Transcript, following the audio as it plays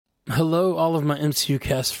Hello, all of my MCU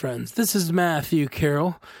cast friends. This is Matthew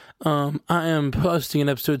Carroll. I am posting an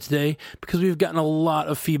episode today because we've gotten a lot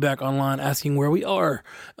of feedback online asking where we are.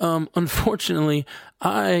 Unfortunately,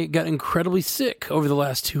 I got incredibly sick over the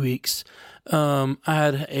last 2 weeks. I've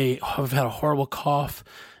had a horrible cough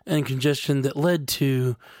and congestion that led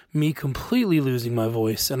to me completely losing my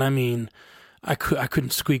voice. And I mean, I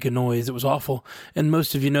couldn't squeak a noise. It was awful. And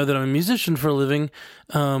most of you know that I'm a musician for a living.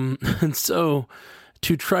 And so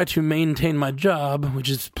to try to maintain my job, which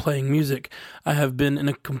is playing music, I have been in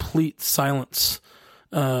a complete silence,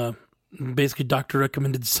 basically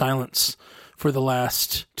doctor-recommended silence for the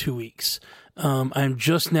last 2 weeks. I'm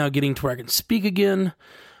just now getting to where I can speak again.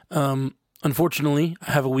 Unfortunately,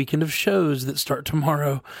 I have a weekend of shows that start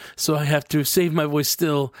tomorrow, so I have to save my voice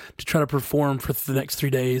still to try to perform for the next 3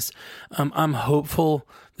 days. I'm hopeful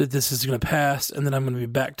that this is going to pass and that I'm going to be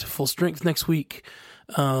back to full strength next week.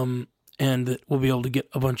 And that we'll be able to get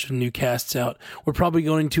a bunch of new casts out. We're probably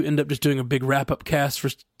going to end up just doing a big wrap-up cast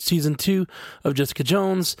for season 2 of Jessica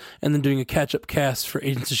Jones, and then doing a catch-up cast for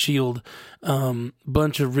Agents of S.H.I.E.L.D.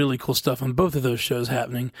 Bunch of really cool stuff on both of those shows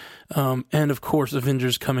happening. And of course,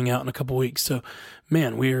 Avengers coming out in a couple weeks. So,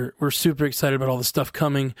 man, we're super excited about all the stuff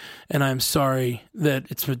coming, and I'm sorry that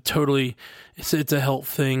it's a health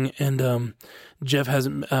thing, and Jeff has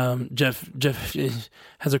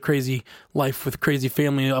a crazy life with crazy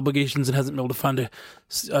family obligations and hasn't been able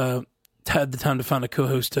to had the time to find a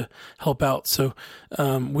co-host to help out. So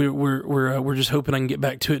we're just hoping I can get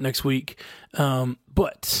back to it next week.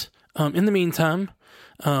 But in the meantime,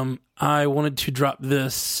 I wanted to drop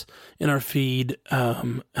this in our feed.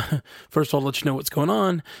 First of all, to let you know what's going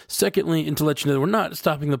on. Secondly, and to let you know that we're not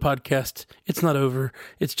stopping the podcast. It's not over.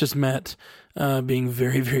 It's just Matt being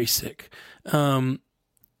very, very sick.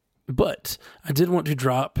 But I did want to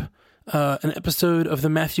drop an episode of the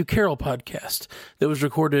Matthew Carroll podcast that was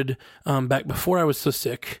recorded back before I was so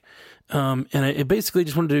sick. And I basically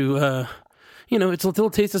just wanted to, it's a little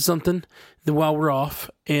taste of something while we're off.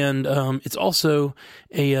 And it's also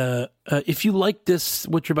if you like this,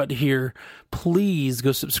 what you're about to hear, please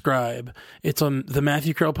go subscribe. It's on the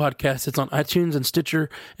Matthew Carroll podcast. It's on iTunes and Stitcher.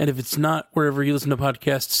 And if it's not wherever you listen to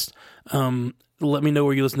podcasts, let me know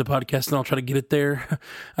where you listen to podcasts and I'll try to get it there.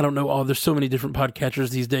 I don't know. There's so many different podcatchers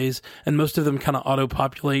these days, and most of them kind of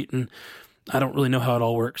auto-populate, and I don't really know how it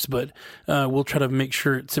all works, but we'll try to make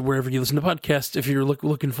sure it's wherever you listen to podcasts if you're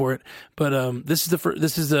looking for it. But this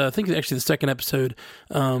is I think actually the second episode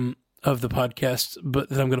of the podcast, but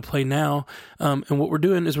that I'm going to play now. And what we're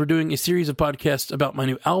doing is we're doing a series of podcasts about my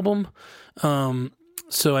new album.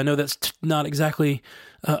 So I know that's not exactly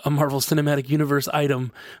a Marvel Cinematic Universe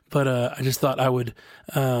item, but I just thought I would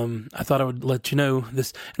let you know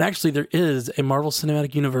this. And actually, there is a Marvel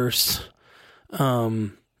Cinematic Universe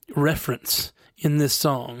reference in this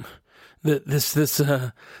song. The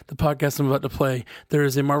podcast I'm about to play, there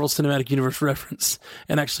is a Marvel Cinematic Universe reference,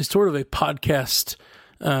 and actually sort of a podcast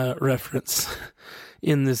reference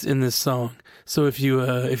in this song. So if you're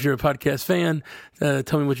a podcast fan,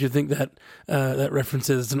 tell me what you think that reference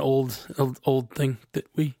is. It's an old thing that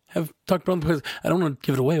we have talked about on the podcast. I don't want to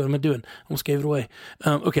give it away. What am I doing? I almost gave it away.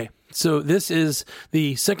 Okay, so this is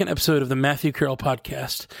the second episode of the Matthew Carroll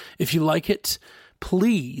podcast. If you like it,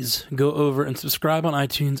 please go over and subscribe on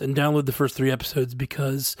iTunes and download the first 3 episodes,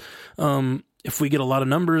 because if we get a lot of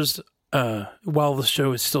numbers while the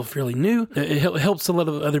show is still fairly new, it helps a lot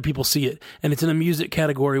of other people see it. And it's in a music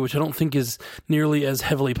category, which I don't think is nearly as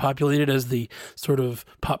heavily populated as the sort of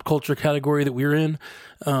pop culture category that we're in.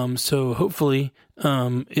 So hopefully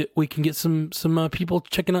we can get some people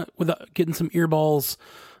checking out, without getting some earballs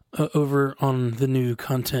over on the new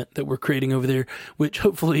content that we're creating over there, which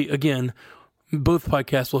hopefully, again, both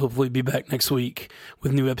podcasts will hopefully be back next week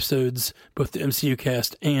with new episodes, both the MCU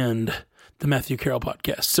cast and the Matthew Carroll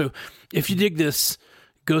podcast. So if you dig this,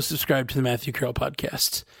 go subscribe to the Matthew Carroll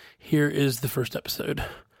podcast. Here is the first episode.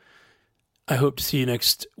 I hope to see you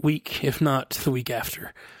next week, if not the week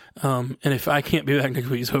after. And if I can't be back next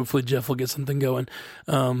week, hopefully Jeff will get something going.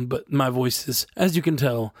 But my voice is, as you can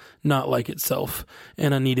tell, not like itself.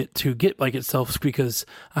 And I need it to get like itself because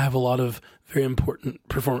I have a lot of very important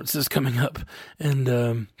performances coming up.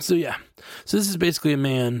 And so this is basically a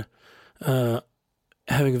man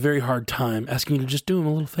having a very hard time, asking you to just do him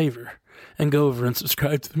a little favor and go over and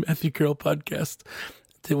subscribe to the Matthew Carroll podcast.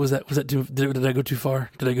 Did I go too far?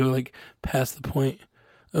 Did I go past the point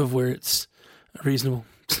of where it's reasonable?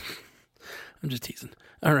 I'm just teasing.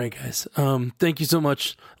 All right, guys. Thank you so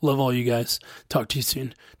much. Love all you guys. Talk to you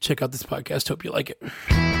soon. Check out this podcast. Hope you like it.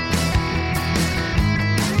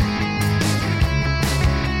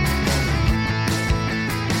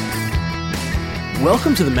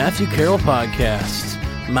 Welcome to the Matthew Carroll Podcast.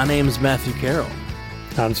 My name is Matthew Carroll.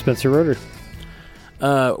 I'm Spencer Roeder.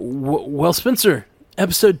 Well, Spencer,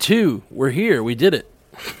 episode 2, we're here. We did it.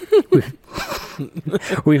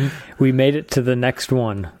 we made it to the next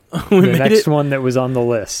one. The next one that was on the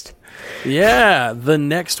list. Yeah, the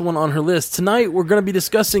next one on her list. Tonight, we're going to be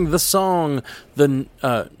discussing the song, the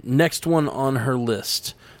next one on her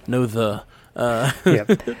list. Yep.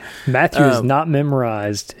 Matthew has not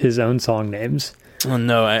memorized his own song names.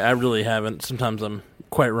 No, I really haven't. Sometimes I'm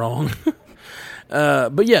quite wrong.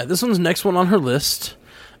 But yeah, this one's next one on her list.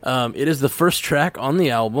 It is the first track on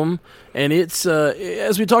the album, and it's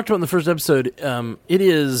as we talked about in the first episode. It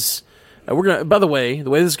is. We're gonna. By the way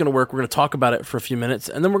this is gonna work. We're gonna talk about it for a few minutes,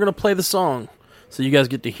 and then we're gonna play the song, so you guys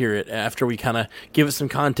get to hear it after we kind of give it some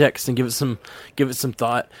context and give it some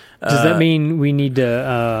thought. Does that mean we need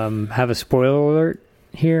to have a spoiler alert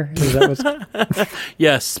here? Is that what's...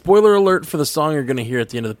 Yes, spoiler alert for the song you're going to hear at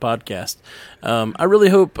the end of the podcast. I really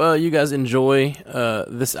hope you guys enjoy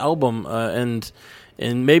this album, and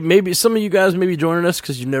maybe some of you guys may be joining us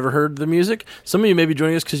because you've never heard the music. Some of you may be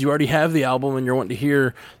joining us because you already have the album and you're wanting to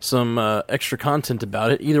hear some extra content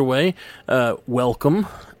about it. Either way, welcome.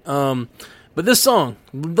 But this song,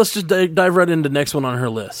 let's just dive right into the next one on her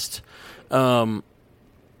list.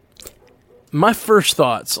 My first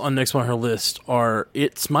thoughts on next one on her list are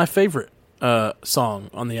it's my favorite song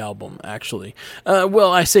on the album, actually.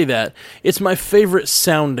 Well, I say that. It's my favorite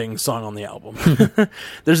sounding song on the album.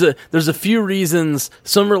 There's a few reasons.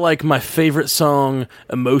 Some are like my favorite song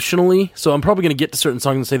emotionally, so I'm probably going to get to certain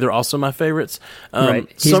songs and say they're also my favorites.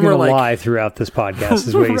 Right. He's going to lie throughout this podcast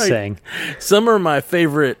is what he's saying. Some are my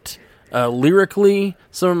favorite lyrically.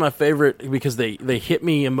 Some are my favorite because they hit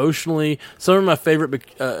me emotionally. Some are my favorite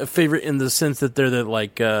in the sense that they're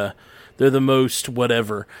the most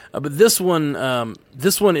whatever. But this one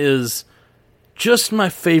is just my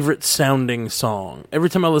favorite sounding song. Every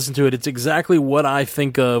time I listen to it, it's exactly what I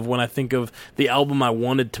think of when I think of the album I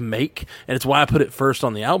wanted to make, and it's why I put it first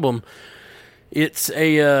on the album. It's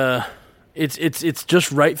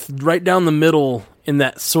just right down the middle in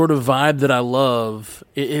that sort of vibe that I love.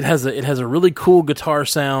 It has a really cool guitar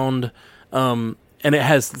sound, and it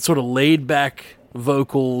has sort of laid back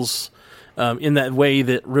vocals in that way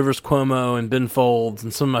that Rivers Cuomo and Ben Folds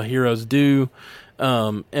and some of my heroes do.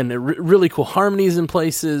 And really cool harmonies in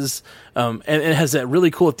places, and it has that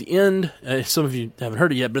really cool at the end. Some of you haven't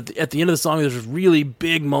heard it yet, but at the end of the song, there's this really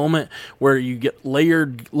big moment where you get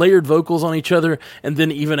layered vocals on each other, and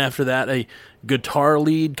then even after that, a guitar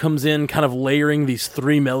lead comes in, kind of layering these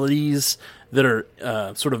 3 melodies that are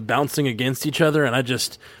sort of bouncing against each other, and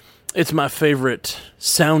it's my favorite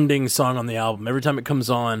sounding song on the album. Every time it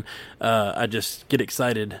comes on, I just get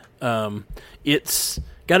excited. It's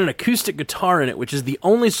got an acoustic guitar in it, which is the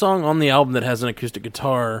only song on the album that has an acoustic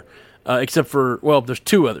guitar, except for, well, there's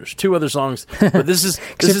two other songs, but this is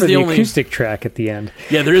the only acoustic track at the end.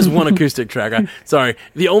 Yeah, there is one acoustic track. Sorry,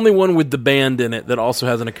 the only one with the band in it that also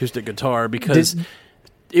has an acoustic guitar, because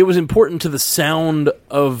it was important to the sound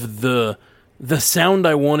of the sound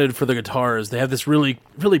I wanted for the guitars. They have this really,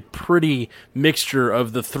 really pretty mixture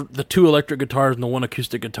of the 2 electric guitars and the 1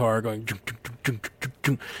 acoustic guitar going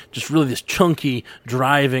just really this chunky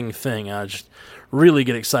driving thing. I just really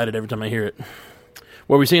get excited every time I hear it.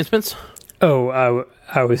 What were we saying, Spence? Oh,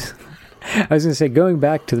 I was going to say, going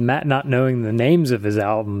back to Matt not knowing the names of his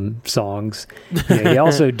album songs, he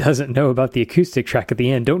also doesn't know about the acoustic track at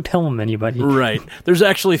the end. Don't tell him, anybody. Right. There's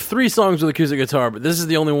actually 3 songs with acoustic guitar, but this is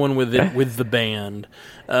the only one with the band.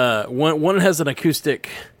 One has an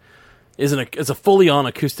acoustic, it's a fully on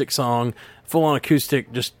acoustic song, full on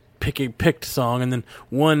acoustic, just picked song, and then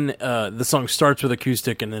one the song starts with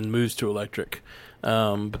acoustic and then moves to electric.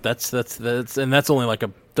 But that's only like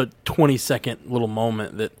a 20-second little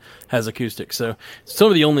moment that has acoustic. So it's some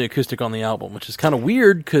of the only acoustic on the album, which is kind of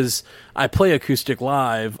weird because I play acoustic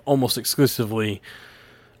live almost exclusively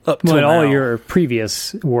up till now. All your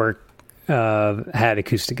previous work had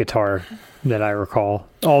acoustic guitar that I recall.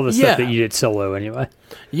 All the stuff that you did solo anyway.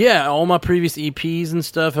 Yeah, all my previous EPs and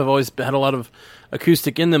stuff have always had a lot of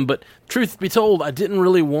acoustic in them, but truth be told, I didn't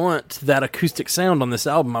really want that acoustic sound on this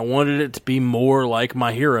album. I wanted it to be more like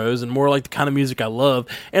my heroes and more like the kind of music I love,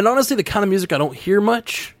 and honestly the kind of music I don't hear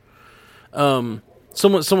much.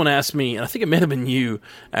 Someone asked me, and I think it may have been you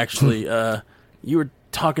actually, you were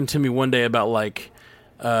talking to me one day about like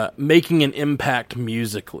making an impact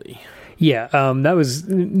musically. Yeah, that was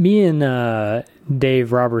me and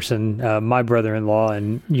Dave Robertson, my brother-in-law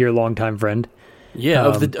and your longtime friend. Yeah,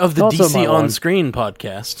 of the DC On Screen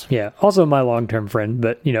podcast. Yeah, also my long-term friend,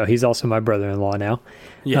 but he's also my brother-in-law now.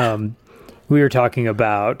 Yeah. We were talking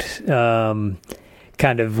about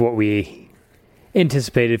kind of what we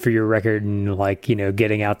anticipated for your record, and like, you know,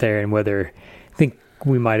 getting out there, and whether I think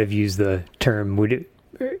we might have used the term, would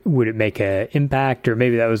it make an impact, or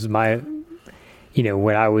maybe that was my, you know,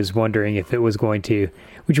 when I was wondering if it was going to,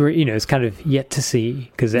 which were, you know, it's kind of yet to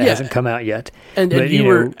see because it hasn't come out yet. And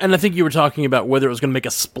I think you were talking about whether it was going to make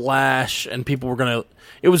a splash and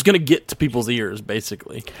it was going to get to people's ears,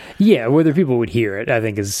 basically. Yeah, whether people would hear it, I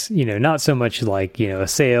think is, you know, not so much like, you know, a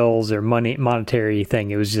sales or monetary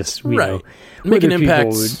thing. It was just, you know, make an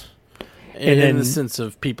impact in the sense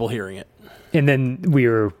of people hearing it. And then we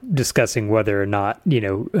were discussing whether or not, you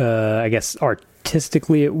know, I guess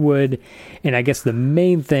artistically it would. And I guess the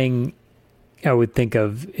main thing I would think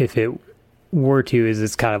of if it were to is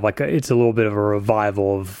it's kind of like it's a little bit of a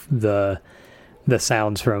revival of the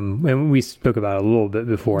sounds from, and we spoke about it a little bit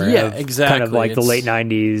before. Yeah, exactly. Kind of like the late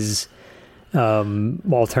 90s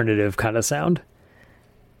alternative kind of sound.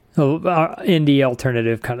 Indie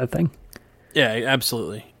alternative kind of thing. Yeah,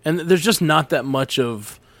 absolutely. And there's just not that much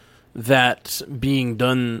of that being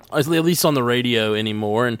done, at least on the radio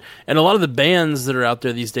anymore, and a lot of the bands that are out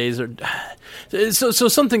there these days are so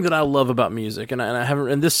something that I love about music, and I haven't,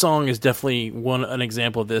 and this song is definitely an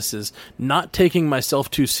example of this, is not taking myself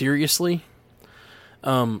too seriously.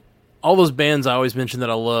 All those bands I always mention that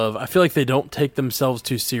I love, I feel like they don't take themselves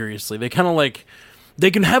too seriously. They kind of like,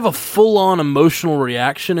 they can have a full-on emotional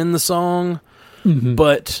reaction in the song,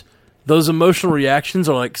 but those emotional reactions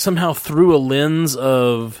are like somehow through a lens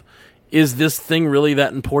of, is this thing really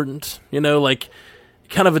that important? You know, like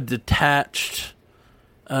kind of a detached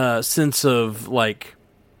sense of like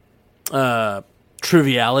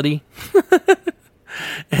triviality.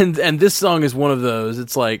 and this song is one of those.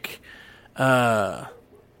 It's like the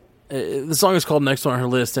song is called Next on Her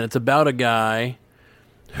List, and it's about a guy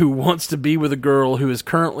who wants to be with a girl who is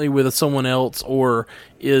currently with someone else, or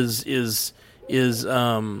is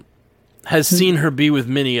has seen her be with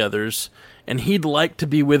many others, and he'd like to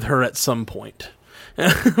be with her at some point.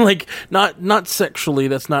 Like not sexually,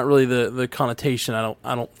 that's not really the connotation,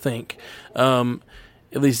 I don't think.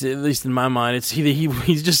 At least in my mind, it's he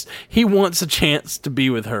wants a chance to be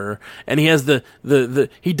with her, and he has the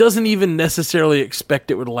he doesn't even necessarily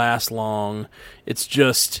expect it would last long. It's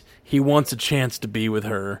just he wants a chance to be with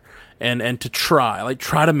her and to try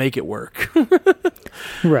to make it work.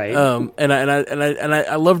 Right. And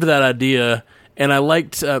I loved that idea, and I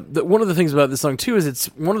liked one of the things about this song too is it's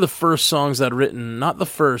one of the first songs I'd written, not the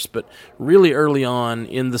first, but really early on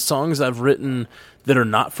in the songs I've written that are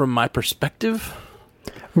not from my perspective.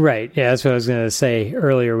 Right. Yeah, that's what I was going to say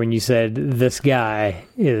earlier when you said this guy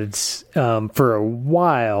is, for a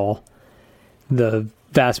while, the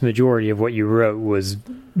vast majority of what you wrote was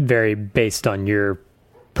very based on your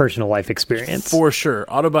personal life experience. For sure.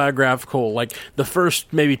 Autobiographical. Like the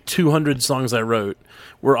first maybe 200 songs I wrote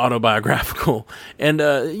were autobiographical. And,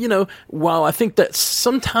 you know, while I think that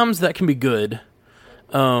sometimes that can be good,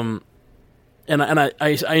 and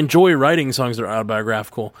I enjoy writing songs that are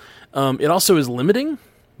autobiographical, it also is limiting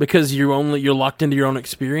because you're locked into your own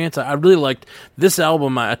experience. I really liked this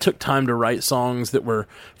album. I took time to write songs that were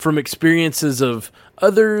from experiences of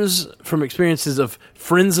others, from experiences of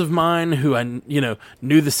friends of mine who I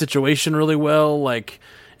knew the situation really well. Like,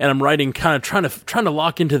 and I'm writing kind of trying to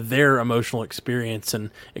lock into their emotional experience and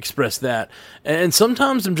express that. And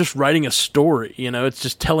sometimes I'm just writing a story. You know, it's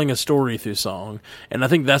just telling a story through song. And I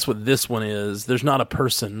think that's what this one is. There's not a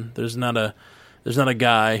person. There's not a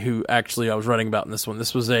guy who actually I was writing about in this one.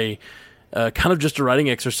 This was a kind of just a writing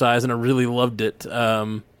exercise, and I really loved it.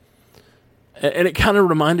 And it kind of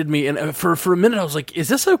reminded me, and for a minute I was like, is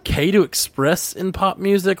this okay to express in pop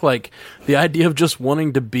music? Like the idea of just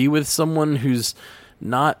wanting to be with someone who's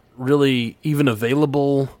not really even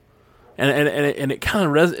available. And it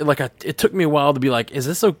kind of it took me a while to be like, is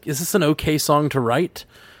this an okay song to write?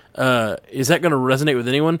 Is that going to resonate with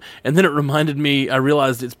anyone? And then it reminded me, I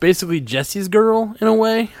realized it's basically Jesse's Girl in a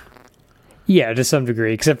way. Yeah, to some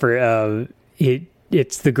degree, except for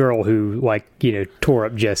it's the girl who tore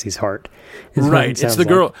up Jesse's heart. Right, it's the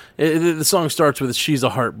girl. The song starts with "She's a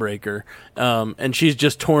heartbreaker," and she's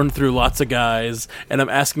just torn through lots of guys, and I'm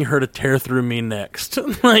asking her to tear through me next.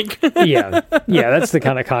 yeah, that's the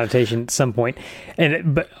kind of connotation at some point.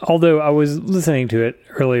 But although I was listening to it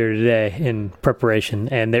earlier today in preparation,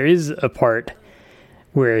 and there is a part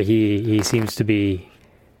where he seems to be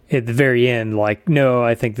at the very end, like, no,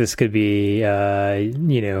 I think this could be,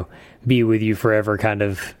 be with you forever kind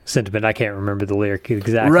of sentiment. I can't remember the lyric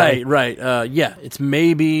exactly. Right. Yeah, it's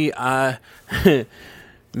maybe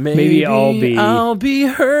maybe I'll be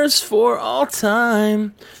hers for all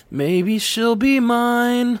time. Maybe she'll be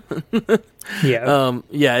mine. There's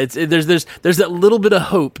that little bit of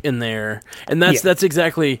hope in there, and that's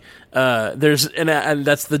exactly and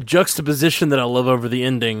that's the juxtaposition that I love over the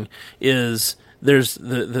ending is. There's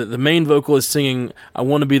the main vocal is singing, I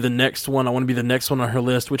want to be the next one on her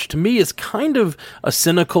list, which to me is kind of a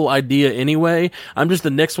cynical idea anyway. I'm just the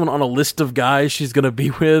next one on a list of guys she's going to be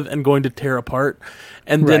with and going to tear apart.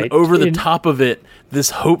 And then over the top of it, this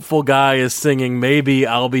hopeful guy is singing, maybe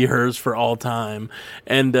I'll be hers for all time.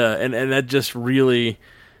 And that just really,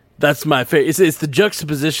 that's my favorite. It's the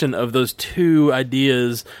juxtaposition of those two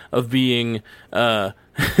ideas of being,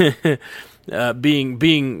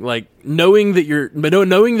 being like knowing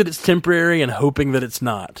that it's temporary and hoping that it's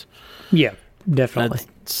not. Yeah, definitely.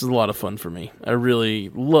 It's a lot of fun for me. I really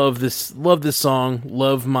love this song.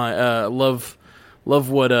 Love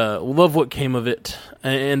what came of it.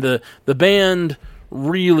 And the band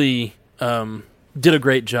really did a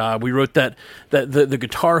great job. We wrote that the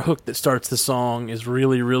guitar hook that starts the song is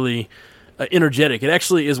really, really energetic. It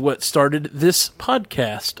actually is what started this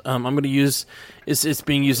podcast. I'm going to use it's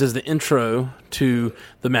being used as the intro to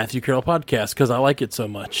the Matthew Carroll podcast because I like it so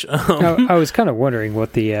much. I was kind of wondering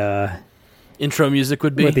what the intro music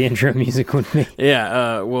would be. What the intro music would be.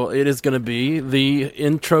 Yeah. Well, it is going to be the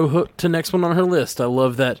intro hook to Next One on Her List. I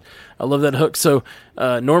love that hook. So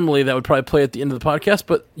normally that would probably play at the end of the podcast,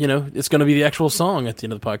 but it's going to be the actual song at the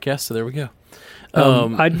end of the podcast. So there we go.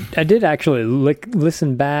 I did actually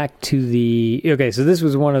listen back to so this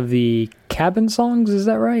was one of the Cabin songs, is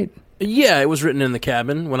that right? Yeah, it was written in the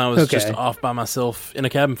cabin when I was just off by myself in a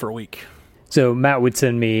cabin for a week. So Matt would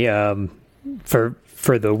send me, for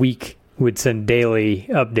the week, would send daily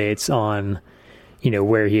updates on,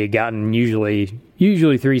 where he had gotten usually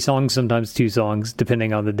 3 songs, sometimes 2 songs,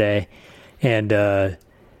 depending on the day. And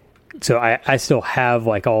so I still have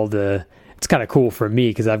like all the... It's kind of cool for me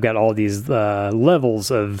because I've got all these levels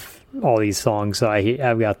of all these songs. So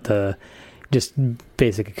I've got the just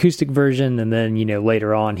basic acoustic version, and then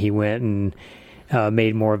later on he went and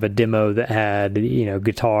made more of a demo that had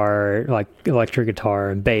guitar, like electric guitar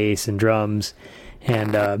and bass and drums,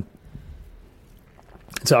 and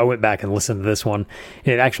so I went back and listened to this one,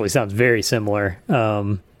 and it actually sounds very similar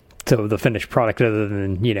to the finished product, other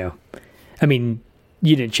than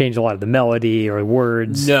you didn't change a lot of the melody or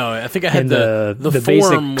words. No, I think I had the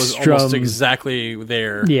form was strum. Almost exactly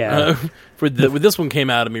there. Yeah. With this one came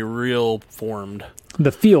out of me real formed.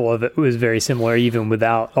 The feel of it was very similar, even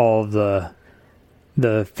without all of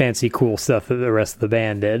the fancy cool stuff that the rest of the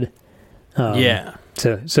band did. Yeah.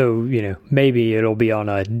 So maybe it'll be on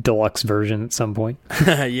a deluxe version at some point.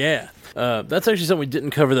 Yeah. That's actually something we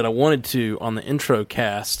didn't cover that I wanted to on the intro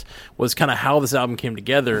cast, was kind of how this album came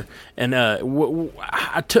together. And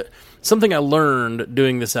something I learned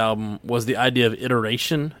doing this album was the idea of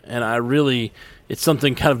iteration, and it's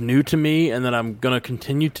something kind of new to me and that I'm going to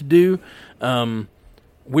continue to do. I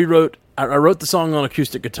wrote the song on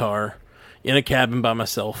acoustic guitar in a cabin by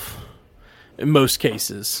myself in most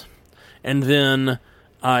cases. And then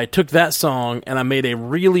I took that song and I made a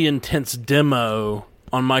really intense demo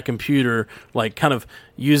on my computer, like kind of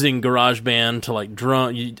using GarageBand to like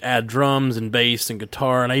add drums and bass and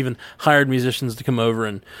guitar, and I even hired musicians to come over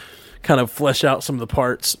and kind of flesh out some of the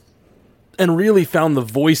parts, and really found the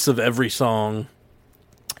voice of every song.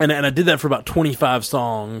 And I did that for about 25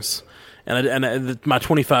 songs. And my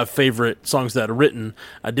 25 favorite songs that I've written,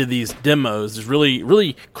 I did these demos. There's really,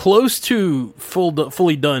 really close to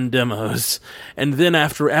fully done demos. And then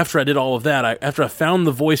after I did all of that, after I found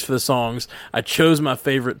the voice for the songs, I chose my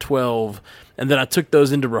favorite 12, and then I took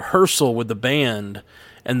those into rehearsal with the band.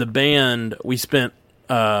 And the band, we spent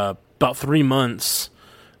about 3 months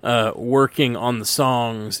working on the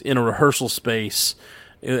songs in a rehearsal space.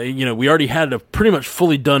 We already had a pretty much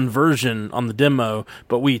fully done version on the demo,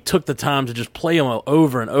 but we took the time to just play them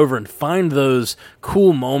over and over and find those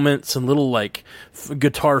cool moments and little like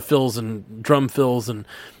guitar fills and drum fills and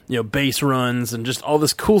bass runs and just all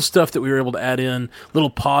this cool stuff that we were able to add in,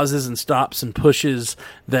 little pauses and stops and pushes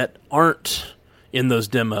that aren't in those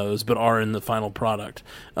demos but are in the final product.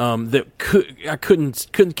 Can't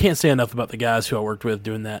say enough about the guys who I worked with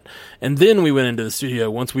doing that. And then we went into the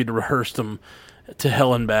studio once we'd rehearsed them to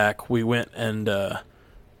hell and back. We went and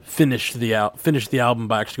finished the album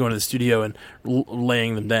by actually going to the studio and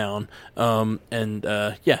laying them down. So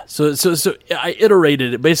I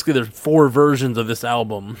iterated it. Basically, there's 4 versions of this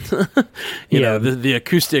album. The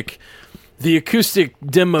acoustic the acoustic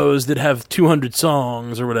demos that have 200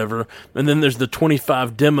 songs or whatever, and then there's the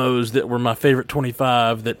 25 demos that were my favorite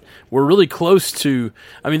 25 that were really close to.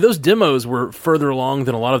 I mean, those demos were further along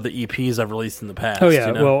than a lot of the EPs I've released in the past. Oh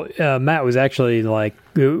yeah, well, Matt was actually like,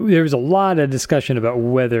 there was a lot of discussion about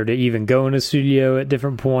whether to even go in a studio at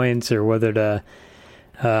different points or whether to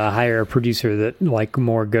hire a producer that like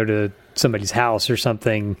more go to somebody's house or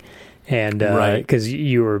something. And because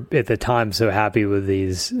you were at the time so happy with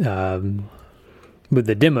these, with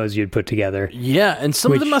the demos you'd put together. Yeah, and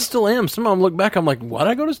some of them I still am. Some of them look back, I'm like, why'd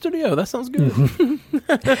I go to studio? That sounds good.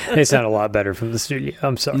 They sound a lot better from the studio.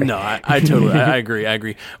 I'm sorry. No, I totally, I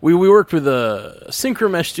agree. We worked with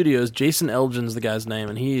Synchromesh Studios. Jason Elgin's the guy's name,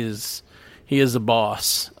 and he is a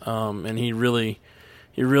boss. And he really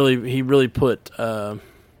put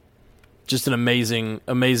just an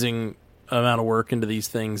amazing amount of work into these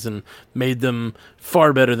things and made them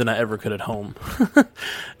far better than I ever could at home.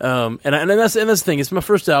 And that's the thing. It's my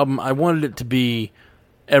first album. I wanted it to be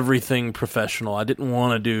everything professional. I didn't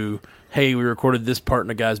want to do, hey, we recorded this part in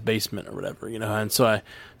a guy's basement or whatever, you know. And so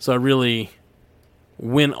I really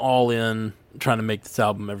went all in trying to make this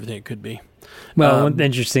album everything it could be. Well, one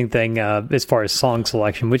interesting thing as far as song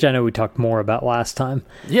selection, which I know we talked more about last time.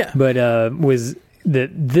 Yeah. But was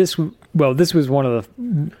that this was one of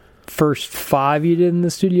the first 5 you did in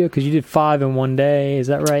the studio, because you did 5 in one day, is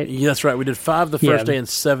that right? Yeah, that's right. We did 5 the first day and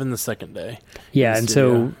 7 the second day. Yeah, and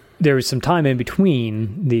so there was some time in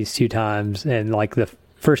between these 2 times, and like the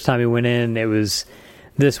first time we went in, it was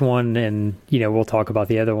this one, and we'll talk about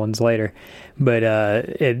the other ones later. But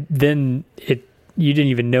you didn't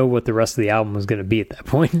even know what the rest of the album was going to be at that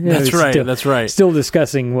point. That's right. Still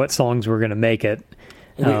discussing what songs were going to make it.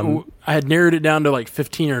 I had narrowed it down to like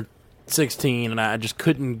 15 or 16, and I just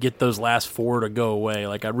couldn't get those last 4 to go away.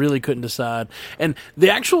 Like, I really couldn't decide. And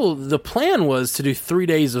the plan was to do 3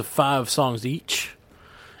 days of 5 songs each,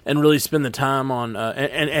 and really spend the time on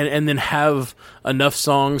and then have enough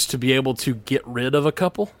songs to be able to get rid of a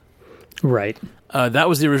couple. Right. That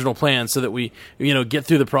was the original plan, so that we get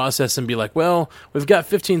through the process and be like, well, we've got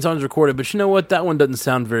 15 songs recorded, but you know what? That one doesn't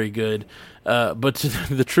sound very good. But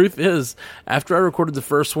the truth is, after I recorded the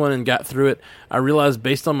first one and got through it, I realized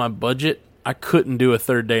based on my budget, I couldn't do a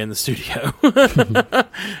third day in the studio.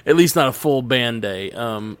 At least not a full band day.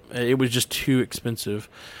 It was just too expensive.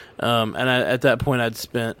 And at that point, I'd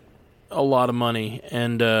spent a lot of money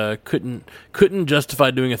and couldn't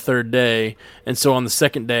justify doing a third day. And so on the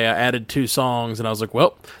second day, I added 2 songs, and I was like,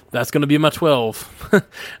 well, that's going to be my 12.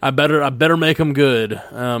 I better make them good.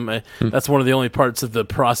 That's one of the only parts of the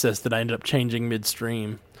process that I ended up changing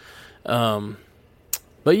midstream.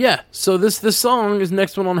 But yeah, so this song is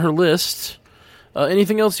next one on her list.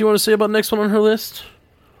 Anything else you want to say about next one on her list?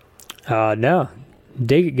 No.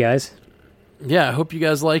 Dig it, guys. Yeah, I hope you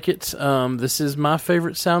guys like it. This is my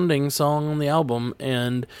favorite sounding song on the album,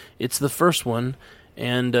 and it's the first one.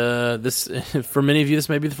 And this, for many of you, this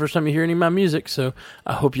may be the first time you hear any of my music, so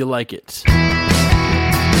I hope you like it.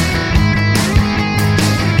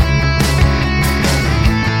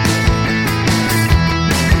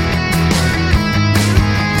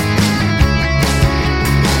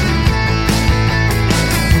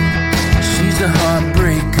 She's a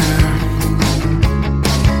heartbreaker.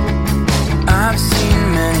 I've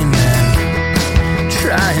seen many men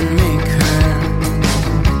try and make her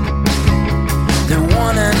their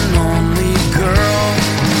one and only girl.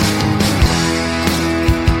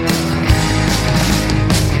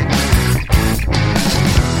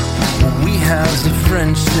 We have the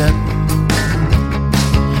friendship,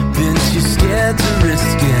 been too scared to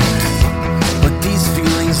risk it, but these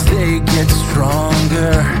feelings, they get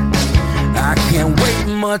stronger. I can't wait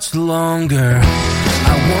much longer.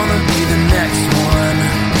 I wanna be the next one.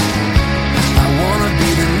 I wanna be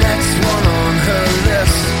the next one on her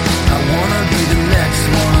list.